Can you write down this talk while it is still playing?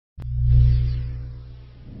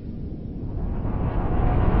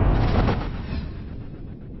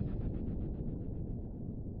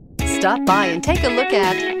Stop by and take a look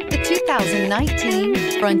at the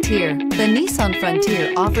 2019 Frontier. The Nissan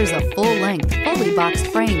Frontier offers a full-length, fully boxed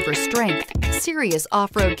frame for strength, serious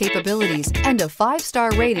off-road capabilities, and a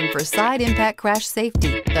 5-star rating for side impact crash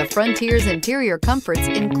safety. The Frontier's interior comforts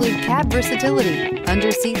include cab versatility,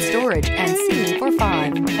 under-seat storage, and seating for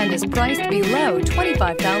 5, and is priced below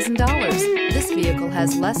 $25,000. This vehicle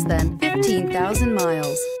has less than 15,000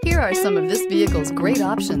 miles. Here are some of this vehicle's great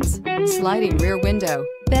options: sliding rear window,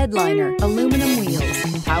 bed liner, aluminum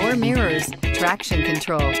wheels, power mirrors, traction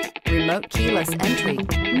control, remote keyless entry,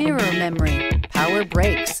 mirror memory, power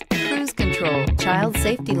brakes, cruise control, child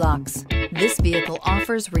safety locks. This vehicle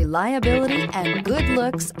offers reliability and good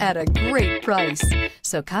looks at a great price.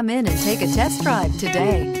 So come in and take a test drive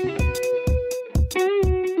today.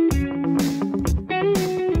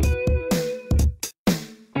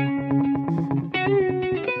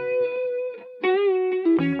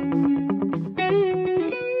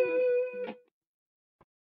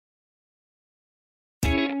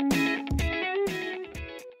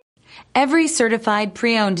 Every certified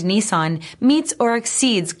pre-owned Nissan meets or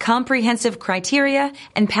exceeds comprehensive criteria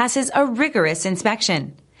and passes a rigorous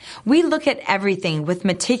inspection. We look at everything with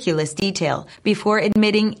meticulous detail before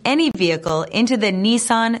admitting any vehicle into the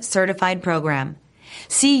Nissan Certified program.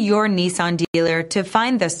 See your Nissan dealer to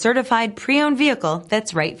find the certified pre-owned vehicle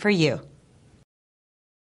that's right for you.